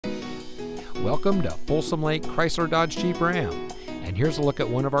Welcome to Folsom Lake Chrysler Dodge Jeep Ram, and here's a look at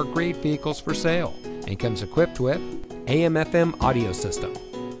one of our great vehicles for sale, and comes equipped with AM/FM audio system,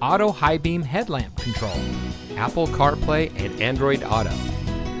 auto high beam headlamp control, Apple CarPlay and Android Auto,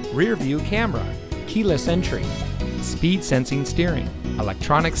 rear view camera, keyless entry, speed sensing steering,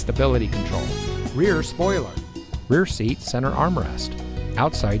 electronic stability control, rear spoiler, rear seat center armrest,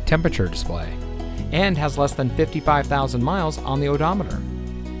 outside temperature display, and has less than 55,000 miles on the odometer.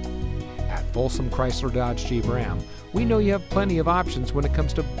 At Folsom Chrysler Dodge Jeep Ram, we know you have plenty of options when it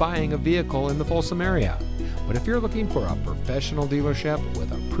comes to buying a vehicle in the Folsom area. But if you're looking for a professional dealership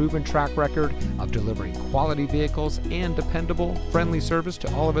with a proven track record of delivering quality vehicles and dependable, friendly service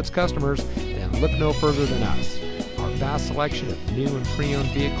to all of its customers, then look no further than us. Our vast selection of new and pre-owned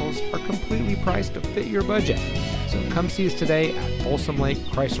vehicles are completely priced to fit your budget. So come see us today at Folsom Lake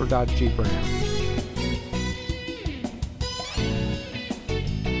Chrysler Dodge Jeep Ram.